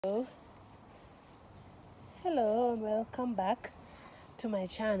Hello, hello, and welcome back to my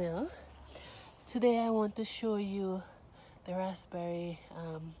channel. Today I want to show you the raspberry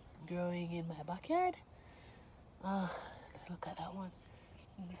growing in my backyard. Look at that one.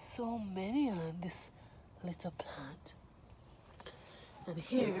 There's so many on this little plant. And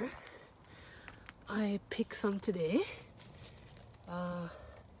here I picked some today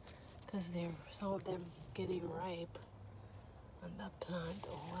because some of them getting ripe on that plant.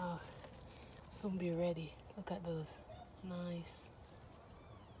 Oh wow, soon be ready. Look at those. Nice.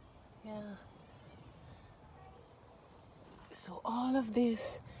 Yeah. So all of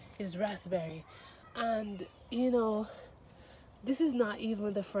this is raspberry, and this is not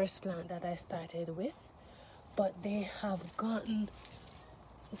even the first plant that I started with, but they have gotten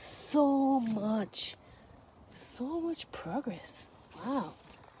so much progress. Wow.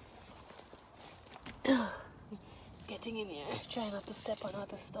 Getting in here, trying not to step on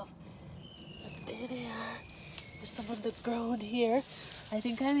other stuff. But there they are. There's some on the ground here. I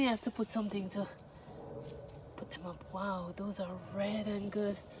think I may have to put something to put them up. Wow, those are red and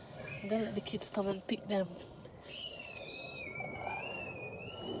good. I'm gonna let the kids come and pick them.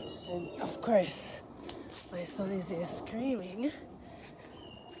 And of course, my son is here screaming.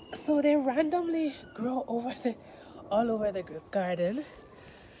 So they randomly grow all over the garden.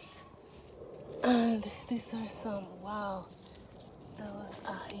 And these are some, wow, those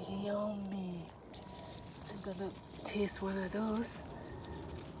are yummy. I'm gonna taste one of those.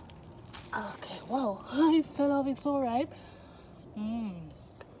 Okay, wow, it fell off, it's so ripe.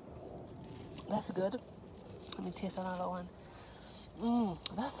 That's good. Let me taste another one.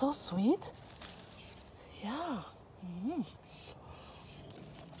 That's so sweet. Yeah.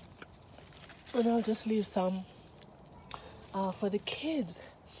 And I'll just leave some for the kids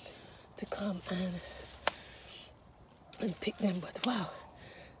to come and pick them. But wow,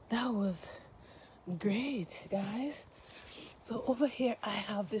 that was great, guys. So over here I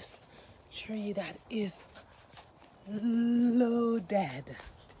have this tree that is loaded.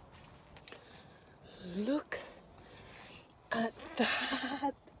 Look at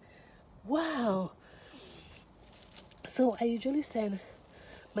that. Wow. So I usually send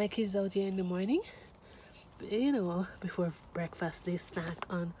my kids out here in the morning, before breakfast. They snack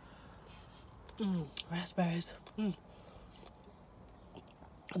on raspberries.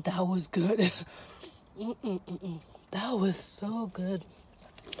 That was good. That was so good.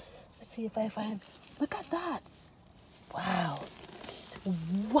 Let's see if I find. Look at that. Wow.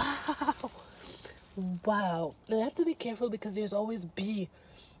 Wow. Wow. And I have to be careful because there's always bee.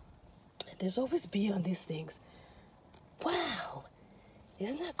 There's always bee on these things. Wow.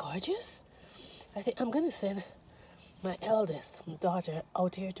 Isn't that gorgeous? I think I'm gonna send my eldest daughter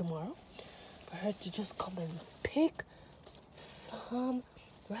out here tomorrow for her to just come and pick some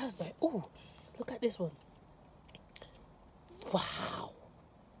raspberry. Oh, look at this one. Wow.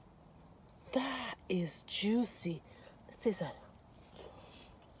 That is juicy. Let's taste that.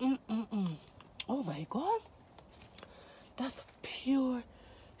 Oh my God. That's pure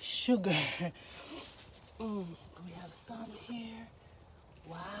sugar. We have some here.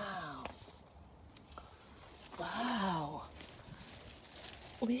 Wow. Wow.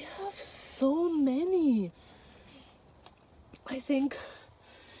 We have so many. I think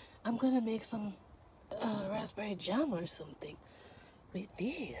I'm gonna make some raspberry jam or something with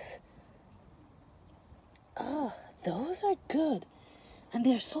these. Those are good. And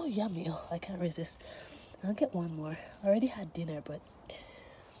they're so yummy. Oh, I can't resist. I'll get one more. I already had dinner, but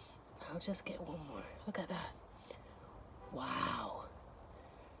I'll just get one more. Look at that. Wow.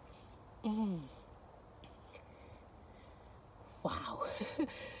 Wow.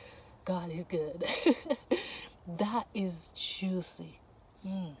 God is good. That is juicy.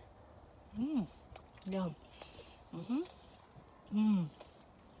 Yum.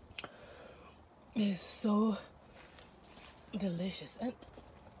 It's so delicious. And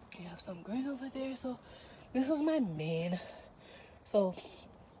you have some green over there. So this was my main. So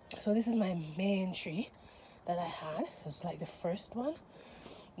this is my main tree that I had. It was like the first one.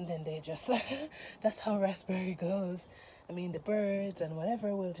 And then they just, that's how raspberry goes. I mean, the birds and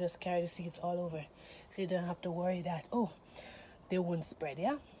whatever will just carry the seeds all over. So you don't have to worry that, they won't spread,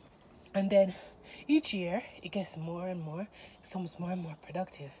 yeah? And then each year, it gets more and more, becomes more and more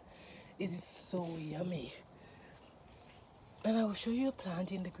productive. It is so yummy. And I will show you a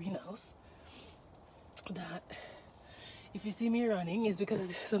plant in the greenhouse that, if you see me running, is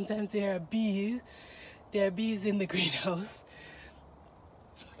because sometimes there are bees. There are bees in the greenhouse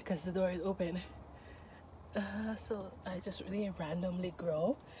because the door is open. So I just really randomly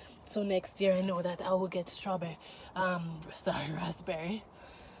grow. So next year I know that I will get raspberry.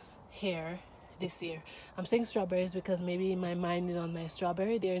 here this year. I'm saying strawberries because maybe my mind is on my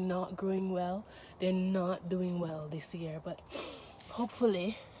strawberry. They're not growing well. They're not doing well this year, but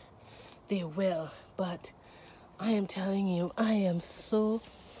hopefully they will. But I am telling you, I am so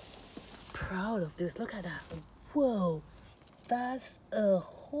proud of this. Look at that. Whoa, that's a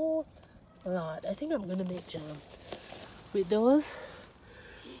whole lot. I think I'm gonna make jam with those.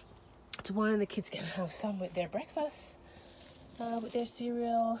 Tomorrow the kids can have some with their breakfast, with their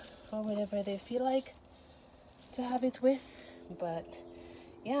cereal or whatever they feel like to have it with. But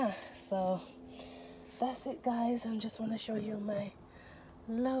yeah, so that's it, guys. I just want to show you my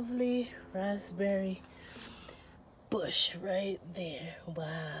lovely raspberry bush right there.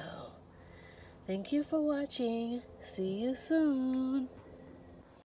 Wow. Thank you for watching. See you soon.